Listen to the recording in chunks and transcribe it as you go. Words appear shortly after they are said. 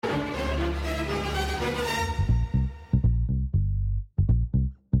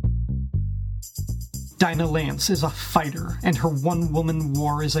Dinah Lance is a fighter, and her one-woman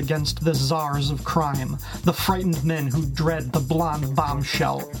war is against the czars of crime, the frightened men who dread the blonde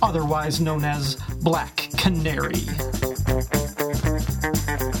bombshell, otherwise known as Black Canary.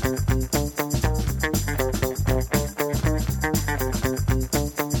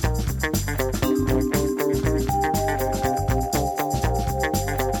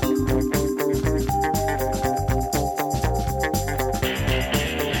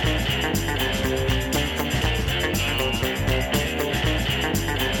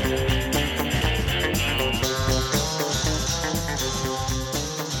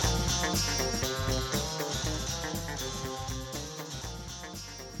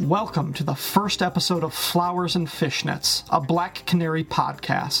 Welcome to the first episode of Flowers and Fishnets, a Black Canary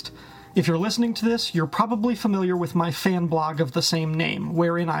podcast. If you're listening to this, you're probably familiar with my fan blog of the same name,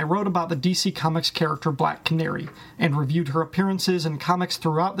 wherein I wrote about the DC Comics character Black Canary, and reviewed her appearances in comics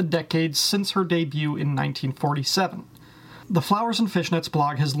throughout the decades since her debut in 1947. The Flowers and Fishnets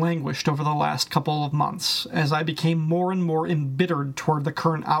blog has languished over the last couple of months, as I became more and more embittered toward the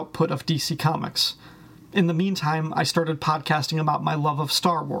current output of DC Comics. In the meantime, I started podcasting about my love of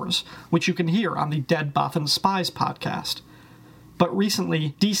Star Wars, which you can hear on the Dead Bothan Spies podcast. But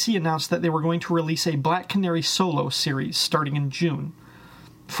recently, DC announced that they were going to release a Black Canary solo series starting in June.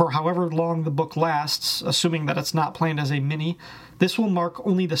 For however long the book lasts, assuming that it's not planned as a mini, this will mark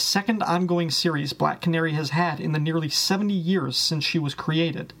only the second ongoing series Black Canary has had in the nearly 70 years since she was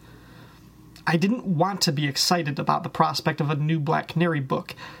created. I didn't want to be excited about the prospect of a new Black Canary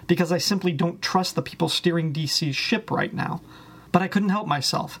book, because I simply don't trust the people steering DC's ship right now. But I couldn't help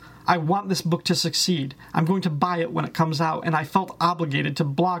myself. I want this book to succeed. I'm going to buy it when it comes out, and I felt obligated to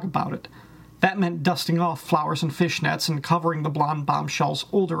blog about it. That meant dusting off Flowers and Fishnets and covering the blonde bombshell's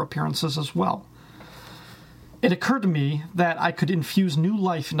older appearances as well. It occurred to me that I could infuse new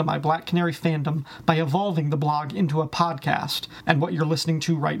life into my Black Canary fandom by evolving the blog into a podcast, and what you're listening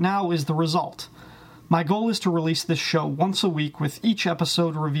to right now is the result. My goal is to release this show once a week, with each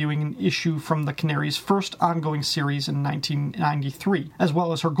episode reviewing an issue from the Canary's first ongoing series in 1993, as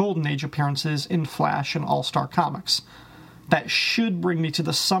well as her Golden Age appearances in Flash and All-Star Comics. That should bring me to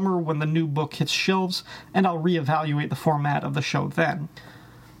the summer when the new book hits shelves, and I'll reevaluate the format of the show then.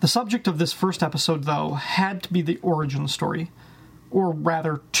 The subject of this first episode, though, had to be the origin story. Or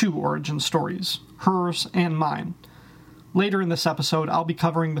rather, two origin stories, hers and mine. Later in this episode, I'll be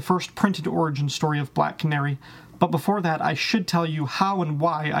covering the first printed origin story of Black Canary, but before that, I should tell you how and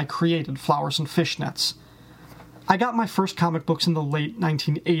why I created Flowers and Fishnets. I got my first comic books in the late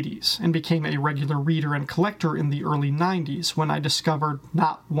 1980s, and became a regular reader and collector in the early 90s, when I discovered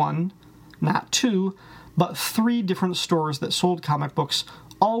not one, not two, but 3 different stores that sold comic books,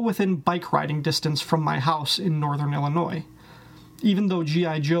 all within bike riding distance from my house in northern Illinois. Even though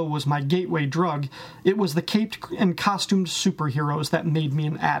G.I. Joe was my gateway drug, it was the caped and costumed superheroes that made me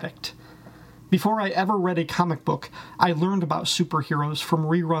an addict. Before I ever read a comic book, I learned about superheroes from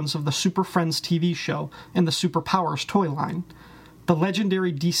reruns of the Super Friends TV show and the Superpowers toy line. The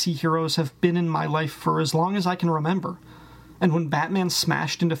legendary DC heroes have been in my life for as long as I can remember. And when Batman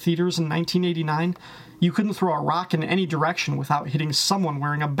smashed into theaters in 1989, you couldn't throw a rock in any direction without hitting someone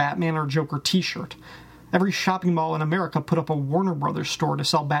wearing a Batman or Joker t-shirt. Every shopping mall in America put up a Warner Brothers store to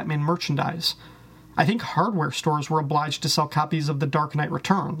sell Batman merchandise. I think hardware stores were obliged to sell copies of The Dark Knight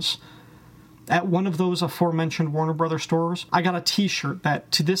Returns. At one of those aforementioned Warner Brothers stores, I got a t-shirt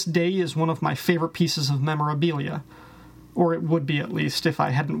that to this day is one of my favorite pieces of memorabilia. Or it would be, at least, if I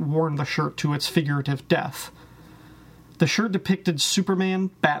hadn't worn the shirt to its figurative death. The shirt depicted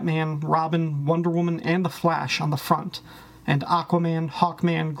Superman, Batman, Robin, Wonder Woman, and the Flash on the front, and Aquaman,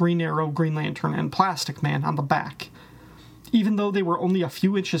 Hawkman, Green Arrow, Green Lantern, and Plastic Man on the back. Even though they were only a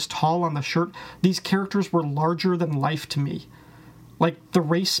few inches tall on the shirt, these characters were larger than life to me. Like the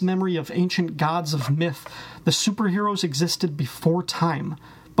race memory of ancient gods of myth, the superheroes existed before time,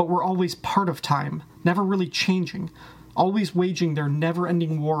 but were always part of time, never really changing, always waging their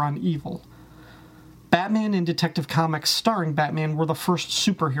never-ending war on evil. Batman and Detective Comics starring Batman were the first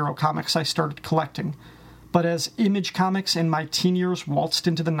superhero comics I started collecting. But as Image Comics and my teen years waltzed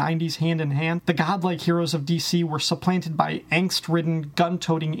into the 90s hand in hand, the godlike heroes of DC were supplanted by angst-ridden,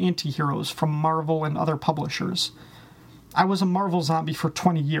 gun-toting anti-heroes from Marvel and other publishers. I was a Marvel zombie for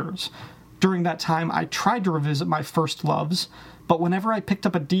 20 years. During that time, I tried to revisit my first loves, but whenever I picked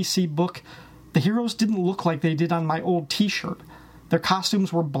up a DC book, the heroes didn't look like they did on my old t-shirt. Their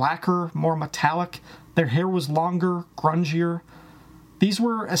costumes were blacker, more metallic, their hair was longer, grungier. These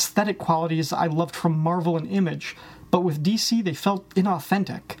were aesthetic qualities I loved from Marvel and Image, but with DC they felt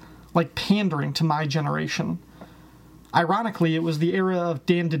inauthentic, like pandering to my generation. Ironically, it was the era of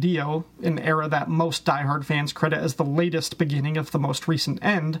Dan DiDio, an era that most Die Hard fans credit as the latest beginning of the most recent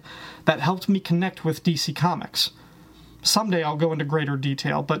end, that helped me connect with DC Comics. Someday I'll go into greater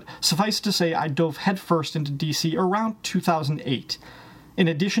detail, but suffice to say I dove headfirst into DC around 2008. In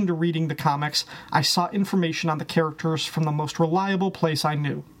addition to reading the comics, I sought information on the characters from the most reliable place I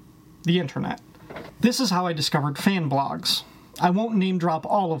knew, the internet. This is how I discovered fan blogs. I won't name drop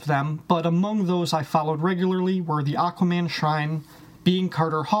all of them, but among those I followed regularly were the Aquaman Shrine, Being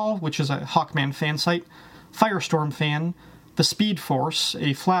Carter Hall, which is a Hawkman fan site, Firestorm Fan, The Speed Force,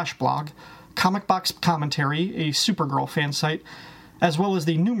 a Flash blog, Comic Box Commentary, a Supergirl fan site, as well as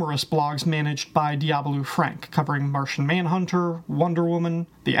the numerous blogs managed by Diablo Frank, covering Martian Manhunter, Wonder Woman,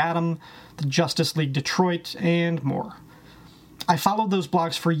 The Atom, the Justice League Detroit, and more. I followed those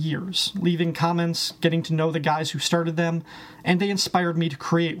blogs for years, leaving comments, getting to know the guys who started them, and they inspired me to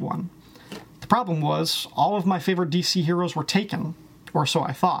create one. The problem was, all of my favorite DC heroes were taken, or so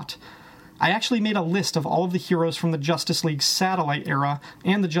I thought. I actually made a list of all of the heroes from the Justice League Satellite era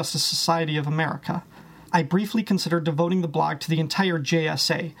and the Justice Society of America. I briefly considered devoting the blog to the entire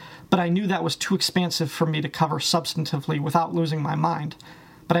JSA, but I knew that was too expansive for me to cover substantively without losing my mind.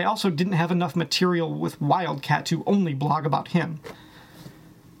 But I also didn't have enough material with Wildcat to only blog about him.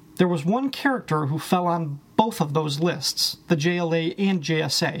 There was one character who fell on both of those lists, the JLA and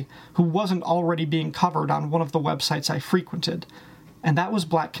JSA, who wasn't already being covered on one of the websites I frequented, and that was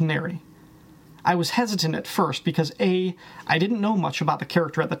Black Canary. I was hesitant at first because A, I didn't know much about the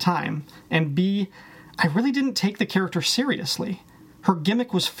character at the time, and B, I really didn't take the character seriously. Her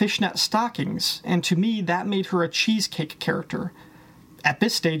gimmick was fishnet stockings, and to me that made her a cheesecake character. At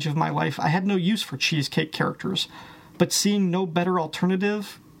this stage of my life, I had no use for cheesecake characters, but seeing no better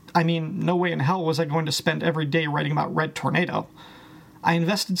alternative, no way in hell was I going to spend every day writing about Red Tornado. I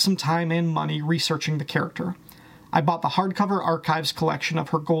invested some time and money researching the character. I bought the hardcover archives collection of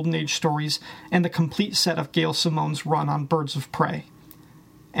her Golden Age stories and the complete set of Gail Simone's run on Birds of Prey.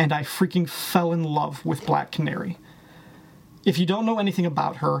 And I freaking fell in love with Black Canary. If you don't know anything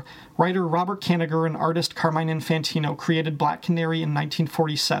about her, writer Robert Kanigher and artist Carmine Infantino created Black Canary in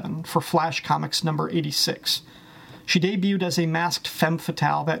 1947 for Flash Comics number 86. She debuted as a masked femme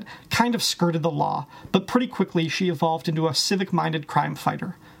fatale that kind of skirted the law, but pretty quickly she evolved into a civic-minded crime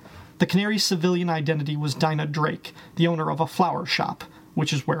fighter. The Canary's civilian identity was Dinah Drake, the owner of a flower shop,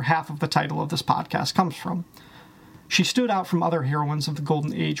 which is where half of the title of this podcast comes from. She stood out from other heroines of the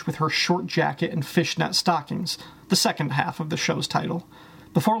Golden Age with her short jacket and fishnet stockings, the second half of the show's title.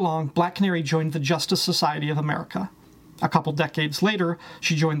 Before long, Black Canary joined the Justice Society of America. A couple decades later,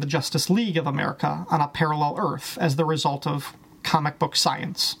 she joined the Justice League of America on a parallel Earth as the result of comic book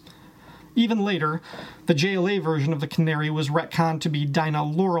science. Even later, the JLA version of the Canary was retconned to be Dinah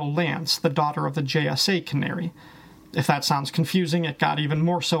Laurel Lance, the daughter of the JSA Canary. If that sounds confusing, it got even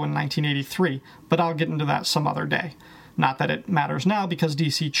more so in 1983, but I'll get into that some other day. Not that it matters now, because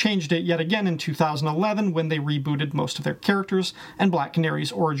DC changed it yet again in 2011 when they rebooted most of their characters, and Black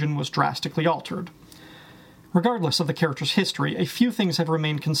Canary's origin was drastically altered. Regardless of the character's history, a few things have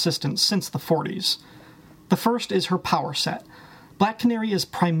remained consistent since the 40s. The first is her power set. Black Canary is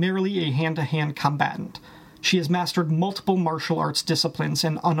primarily a hand-to-hand combatant. She has mastered multiple martial arts disciplines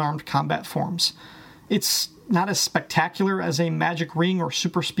and unarmed combat forms. It's not as spectacular as a magic ring or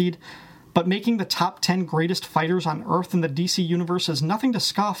super speed, but making the top 10 greatest fighters on Earth in the DC universe is nothing to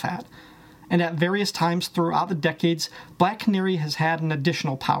scoff at. And at various times throughout the decades, Black Canary has had an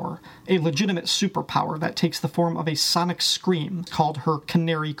additional power, a legitimate superpower that takes the form of a sonic scream called her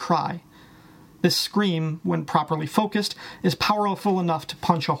Canary Cry. This scream, when properly focused, is powerful enough to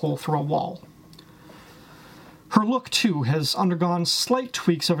punch a hole through a wall. Her look, too, has undergone slight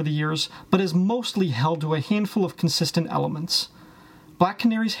tweaks over the years, but is mostly held to a handful of consistent elements. Black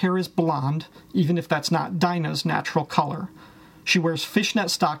Canary's hair is blonde, even if that's not Dinah's natural color. She wears fishnet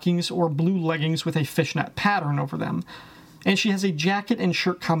stockings or blue leggings with a fishnet pattern over them, and she has a jacket and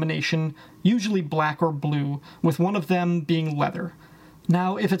shirt combination, usually black or blue, with one of them being leather.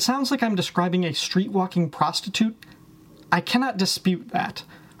 Now, if it sounds like I'm describing a street-walking prostitute, I cannot dispute that.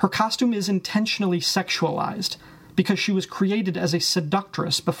 Her costume is intentionally sexualized, because she was created as a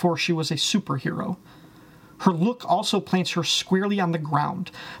seductress before she was a superhero. Her look also plants her squarely on the ground.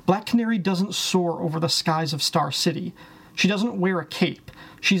 Black Canary doesn't soar over the skies of Star City. She doesn't wear a cape.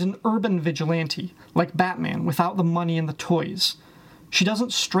 She's an urban vigilante, like Batman, without the money and the toys. She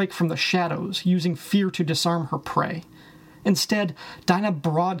doesn't strike from the shadows, using fear to disarm her prey. Instead, Dinah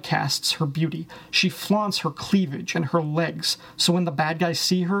broadcasts her beauty. She flaunts her cleavage and her legs, so when the bad guys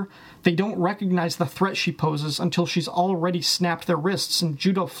see her, they don't recognize the threat she poses until she's already snapped their wrists and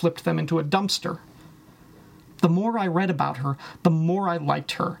judo flipped them into a dumpster. The more I read about her, the more I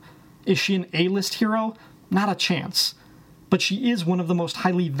liked her. Is she an A-list hero? Not a chance. But she is one of the most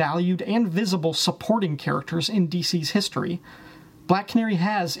highly valued and visible supporting characters in DC's history. Black Canary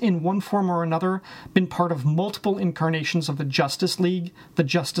has, in one form or another, been part of multiple incarnations of the Justice League, the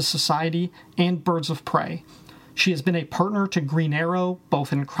Justice Society, and Birds of Prey. She has been a partner to Green Arrow,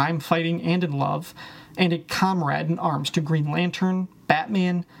 both in crime fighting and in love, and a comrade in arms to Green Lantern,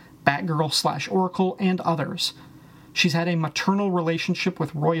 Batman, Batgirl/Oracle, and others. She's had a maternal relationship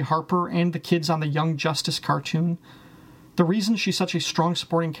with Roy Harper and the kids on the Young Justice cartoon. The reason she's such a strong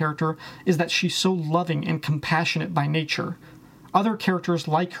supporting character is that she's so loving and compassionate by nature. Other characters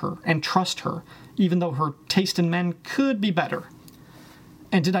like her and trust her, even though her taste in men could be better.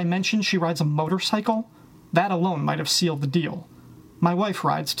 And did I mention she rides a motorcycle? That alone might have sealed the deal. My wife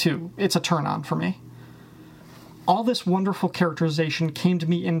rides too. It's a turn-on for me. All this wonderful characterization came to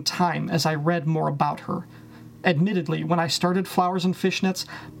me in time as I read more about her. Admittedly, when I started Flowers and Fishnets,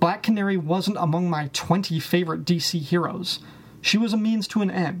 Black Canary wasn't among my 20 favorite DC heroes. She was a means to an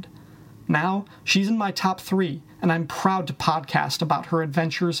end. Now, she's in my top 3, and I'm proud to podcast about her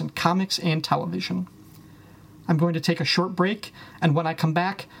adventures in comics and television. I'm going to take a short break, and when I come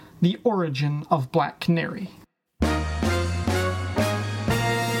back, the origin of Black Canary.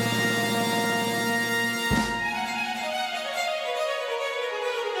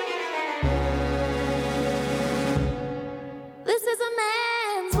 This is a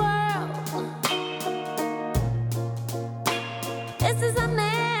man's world. This is a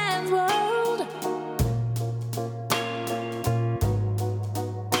man's world.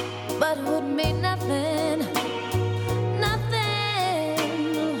 But it would mean nothing, nothing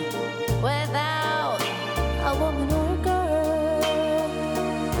without a woman or a girl.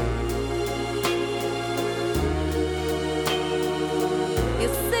 You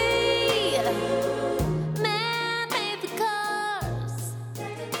see, man made the cars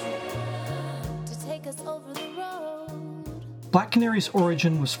to take us over the road. Black Canary's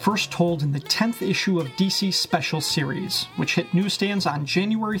origin was first told in the 10th issue of DC's Special Series, which hit newsstands on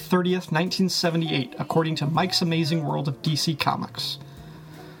January 30th, 1978, according to Mike's Amazing World of DC Comics.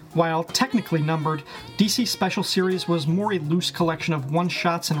 While technically numbered, DC Special Series was more a loose collection of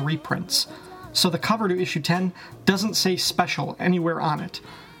one-shots and reprints, so the cover to issue 10 doesn't say Special anywhere on it.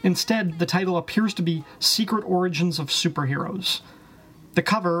 Instead, the title appears to be Secret Origins of Superheroes. The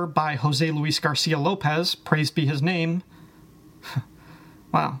cover, by Jose Luis Garcia Lopez, praised be his name.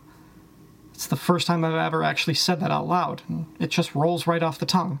 Wow. It's the first time I've ever actually said that out loud, and it just rolls right off the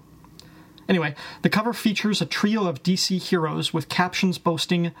tongue. Anyway, the cover features a trio of DC heroes with captions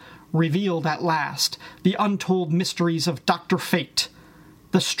boasting, "Revealed at last, the untold mysteries of Dr. Fate,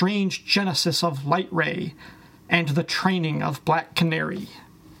 the strange genesis of Light Ray, and the training of Black Canary."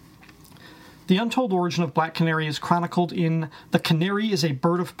 The untold origin of Black Canary is chronicled in The Canary is a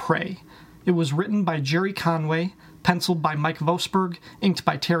Bird of Prey. It was written by Jerry Conway, penciled by Mike Vosberg, inked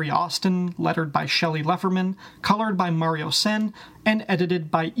by Terry Austin, lettered by Shelley Lefferman, colored by Mario Sen, and edited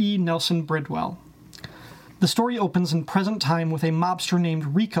by E. Nelson Bridwell. The story opens in present time with a mobster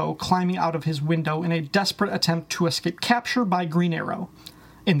named Rico climbing out of his window in a desperate attempt to escape capture by Green Arrow.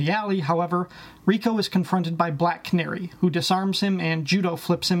 In the alley, however, Rico is confronted by Black Canary, who disarms him and judo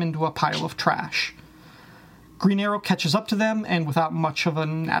flips him into a pile of trash. Green Arrow catches up to them, and without much of a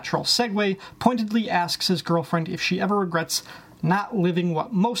natural segue, pointedly asks his girlfriend if she ever regrets not living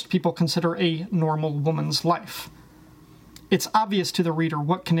what most people consider a normal woman's life. It's obvious to the reader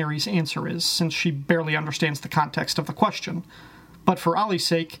what Canary's answer is, since she barely understands the context of the question. But for Ollie's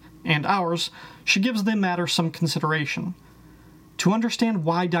sake, and ours, she gives the matter some consideration. To understand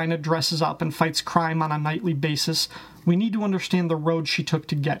why Dinah dresses up and fights crime on a nightly basis, we need to understand the road she took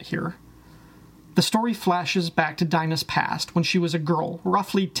to get here. The story flashes back to Dinah's past when she was a girl,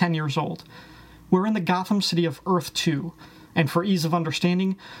 roughly 10 years old. We're in the Gotham City of Earth 2, and for ease of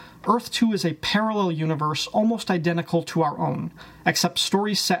understanding, Earth 2 is a parallel universe almost identical to our own, except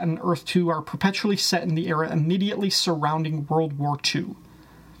stories set in Earth 2 are perpetually set in the era immediately surrounding World War II.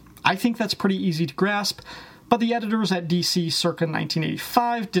 I think that's pretty easy to grasp, but the editors at DC circa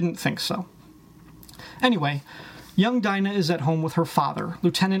 1985 didn't think so. Anyway, young Dinah is at home with her father,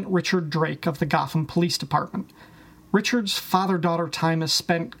 Lieutenant Richard Drake of the Gotham Police Department. Richard's father-daughter time is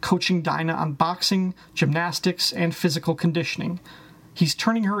spent coaching Dinah on boxing, gymnastics, and physical conditioning. He's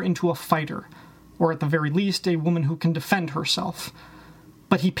turning her into a fighter, or at the very least, a woman who can defend herself.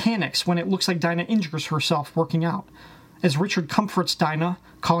 But he panics when it looks like Dinah injures herself working out. As Richard comforts Dinah,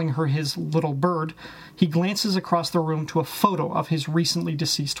 calling her his little bird, he glances across the room to a photo of his recently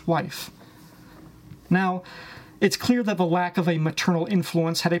deceased wife. Now, It's clear that the lack of a maternal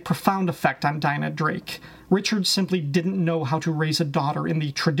influence had a profound effect on Dinah Drake. Richard simply didn't know how to raise a daughter in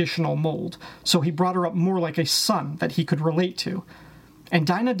the traditional mold, so he brought her up more like a son that he could relate to. And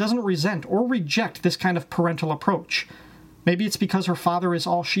Dinah doesn't resent or reject this kind of parental approach. Maybe it's because her father is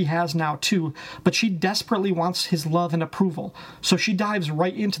all she has now too, but she desperately wants his love and approval, so she dives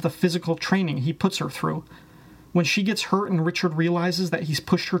right into the physical training he puts her through. When she gets hurt and Richard realizes that he's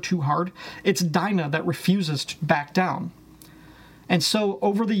pushed her too hard, it's Dinah that refuses to back down. And so,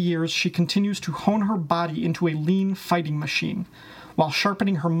 over the years, she continues to hone her body into a lean fighting machine, while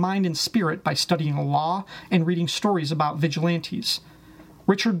sharpening her mind and spirit by studying law and reading stories about vigilantes.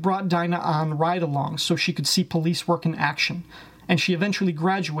 Richard brought Dinah on ride-alongs so she could see police work in action, and she eventually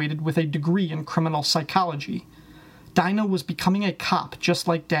graduated with a degree in criminal psychology. Dinah was becoming a cop just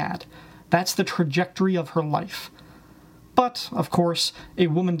like Dad. That's the trajectory of her life. But, of course, a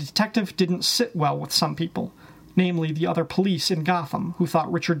woman detective didn't sit well with some people, namely the other police in Gotham, who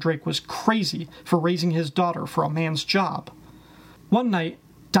thought Richard Drake was crazy for raising his daughter for a man's job. One night,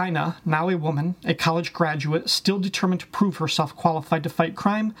 Dinah, now a woman, a college graduate, still determined to prove herself qualified to fight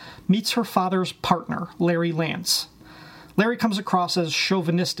crime, meets her father's partner, Larry Lance. Larry comes across as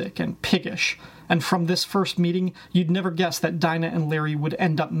chauvinistic and piggish, and from this first meeting, you'd never guess that Dinah and Larry would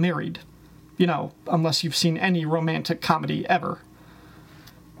end up married. You know, unless you've seen any romantic comedy ever.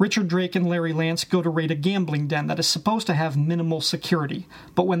 Richard Drake and Larry Lance go to raid a gambling den that is supposed to have minimal security,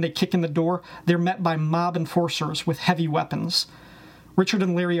 but when they kick in the door, they're met by mob enforcers with heavy weapons. Richard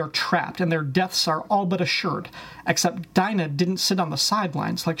and Larry are trapped, and their deaths are all but assured, except Dinah didn't sit on the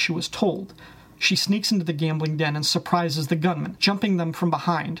sidelines like she was told. She sneaks into the gambling den and surprises the gunmen, jumping them from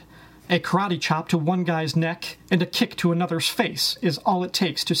behind. A karate chop to one guy's neck and a kick to another's face is all it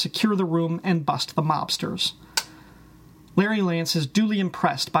takes to secure the room and bust the mobsters. Larry Lance is duly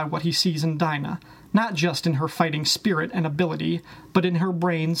impressed by what he sees in Dinah, not just in her fighting spirit and ability, but in her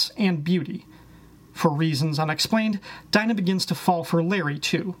brains and beauty. For reasons unexplained, Dinah begins to fall for Larry,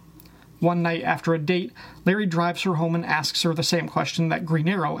 too. One night after a date, Larry drives her home and asks her the same question that Green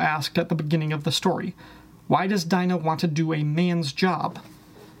Arrow asked at the beginning of the story. Why does Dinah want to do a man's job?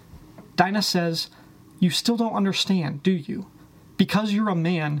 Dinah says, "You still don't understand, do you? Because you're a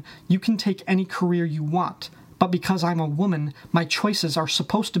man, you can take any career you want, but because I'm a woman, my choices are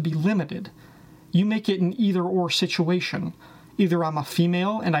supposed to be limited. You make it an either-or situation. Either I'm a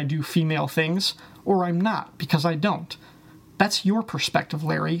female and I do female things, or I'm not because I don't. That's your perspective,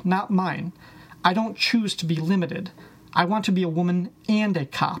 Larry, not mine. I don't choose to be limited. I want to be a woman and a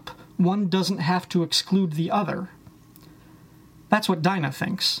cop. One doesn't have to exclude the other." That's what Dinah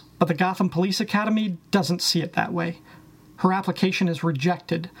thinks, but the Gotham Police Academy doesn't see it that way. Her application is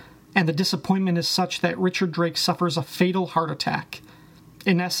rejected, and the disappointment is such that Richard Drake suffers a fatal heart attack.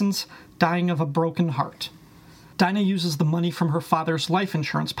 In essence, dying of a broken heart. Dinah uses the money from her father's life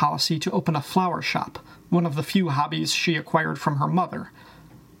insurance policy to open a flower shop, one of the few hobbies she acquired from her mother.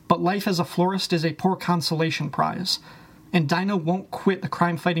 But life as a florist is a poor consolation prize, and Dinah won't quit the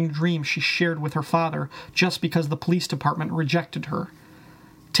crime-fighting dream she shared with her father just because the police department rejected her.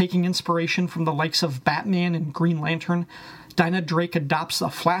 Taking inspiration from the likes of Batman and Green Lantern, Dinah Drake adopts a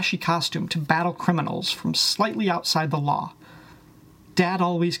flashy costume to battle criminals from slightly outside the law. "Dad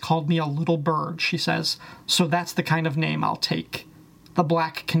always called me a little bird," she says, "so that's the kind of name I'll take. The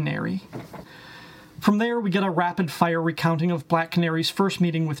Black Canary." From there, we get a rapid-fire recounting of Black Canary's first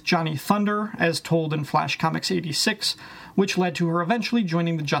meeting with Johnny Thunder, as told in Flash Comics 86, which led to her eventually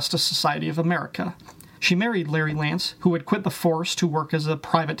joining the Justice Society of America. She married Larry Lance, who had quit the force to work as a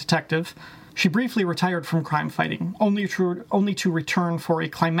private detective. She briefly retired from crime fighting, only to return for a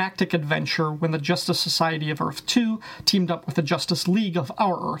climactic adventure when the Justice Society of Earth 2 teamed up with the Justice League of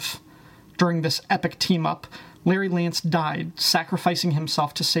Our Earth. During this epic team-up, Larry Lance died, sacrificing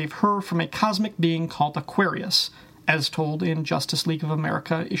himself to save her from a cosmic being called Aquarius, as told in Justice League of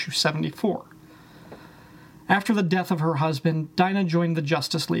America, issue 74. After the death of her husband, Dinah joined the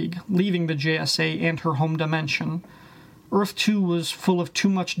Justice League, leaving the JSA and her home dimension. Earth 2 was full of too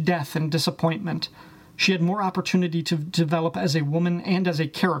much death and disappointment. She had more opportunity to develop as a woman and as a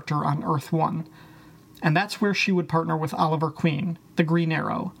character on Earth 1. And that's where she would partner with Oliver Queen, the Green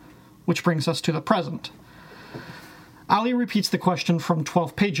Arrow, which brings us to the present. Ollie repeats the question from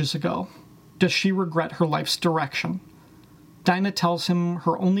 12 pages ago. Does she regret her life's direction? Dinah tells him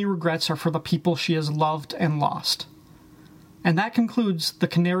her only regrets are for the people she has loved and lost. And that concludes The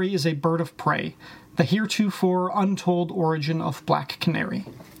Canary is a Bird of Prey, the heretofore untold origin of Black Canary.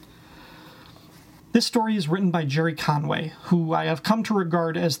 This story is written by Jerry Conway, who I have come to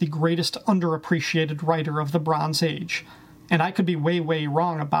regard as the greatest underappreciated writer of the Bronze Age. And I could be way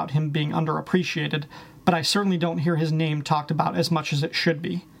wrong about him being underappreciated, but I certainly don't hear his name talked about as much as it should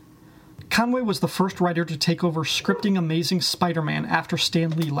be. Conway was the first writer to take over scripting Amazing Spider-Man after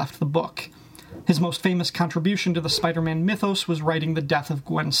Stan Lee left the book. His most famous contribution to the Spider-Man mythos was writing the death of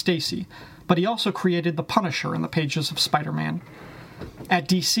Gwen Stacy, but he also created the Punisher in the pages of Spider-Man. At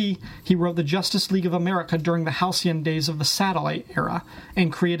DC, he wrote the Justice League of America during the halcyon days of the Satellite era,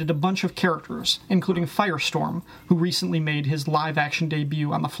 and created a bunch of characters, including Firestorm, who recently made his live-action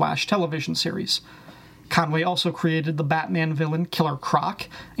debut on the Flash television series. Conway also created the Batman villain Killer Croc,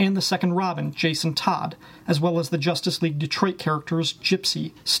 and the second Robin, Jason Todd, as well as the Justice League Detroit characters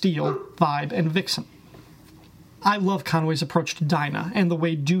Gypsy, Steel, Vibe, and Vixen. I love Conway's approach to Dinah, and the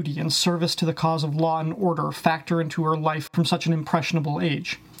way duty and service to the cause of law and order factor into her life from such an impressionable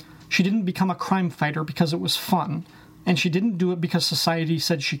age. She didn't become a crime fighter because it was fun, and she didn't do it because society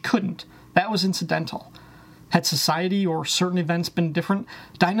said she couldn't. That was incidental. Had society or certain events been different,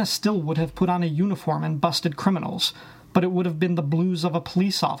 Dinah still would have put on a uniform and busted criminals, but it would have been the blues of a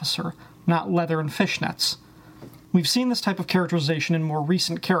police officer, not leather and fishnets. We've seen this type of characterization in more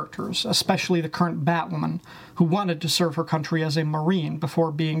recent characters, especially the current Batwoman, who wanted to serve her country as a Marine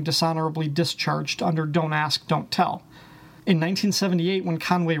before being dishonorably discharged under Don't Ask, Don't Tell. In 1978, when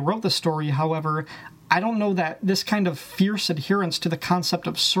Conway wrote the story, however, I don't know that this kind of fierce adherence to the concept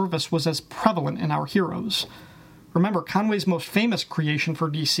of service was as prevalent in our heroes. Remember, Conway's most famous creation for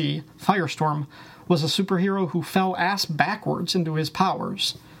DC, Firestorm, was a superhero who fell ass backwards into his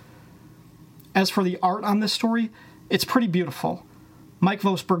powers. As for the art on this story, it's pretty beautiful. Mike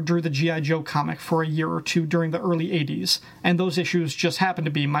Vosburgh drew the G.I. Joe comic for a year or two during the early 80s, and those issues just happen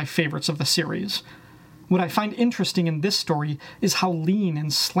to be my favorites of the series. What I find interesting in this story is how lean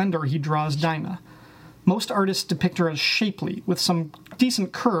and slender he draws Dinah. Most artists depict her as shapely, with some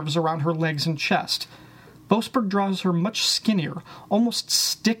decent curves around her legs and chest. Vosburgh draws her much skinnier, almost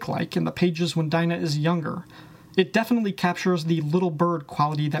stick-like in the pages when Dinah is younger. It definitely captures the little bird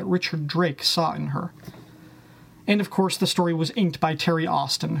quality that Richard Drake saw in her. And of course, the story was inked by Terry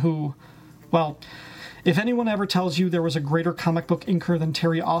Austin, who, well, if anyone ever tells you there was a greater comic book inker than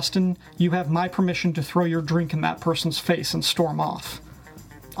Terry Austin, you have my permission to throw your drink in that person's face and storm off.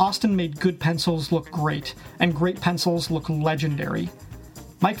 Austin made good pencils look great, and great pencils look legendary.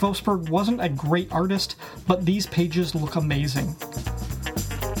 Mike Vosburgh wasn't a great artist, but these pages look amazing.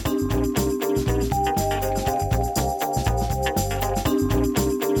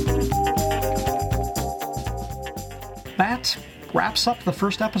 That wraps up the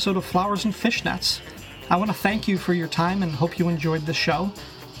first episode of Flowers and Fishnets. I want to thank you for your time and hope you enjoyed the show.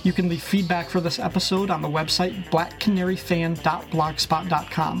 You can leave feedback for this episode on the website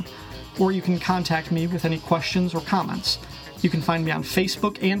blackcanaryfan.blogspot.com, or you can contact me with any questions or comments. You can find me on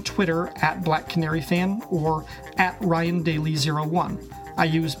Facebook and Twitter at blackcanaryfan or at RyanDaly01. I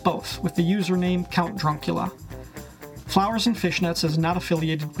use both, with the username Count Druncula. Flowers and Fishnets is not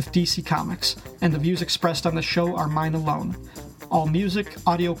affiliated with DC Comics, and the views expressed on the show are mine alone. All music,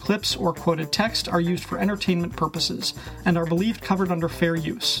 audio clips, or quoted text are used for entertainment purposes and are believed covered under fair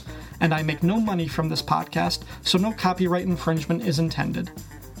use. And I make no money from this podcast, so no copyright infringement is intended.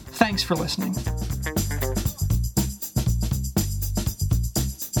 Thanks for listening.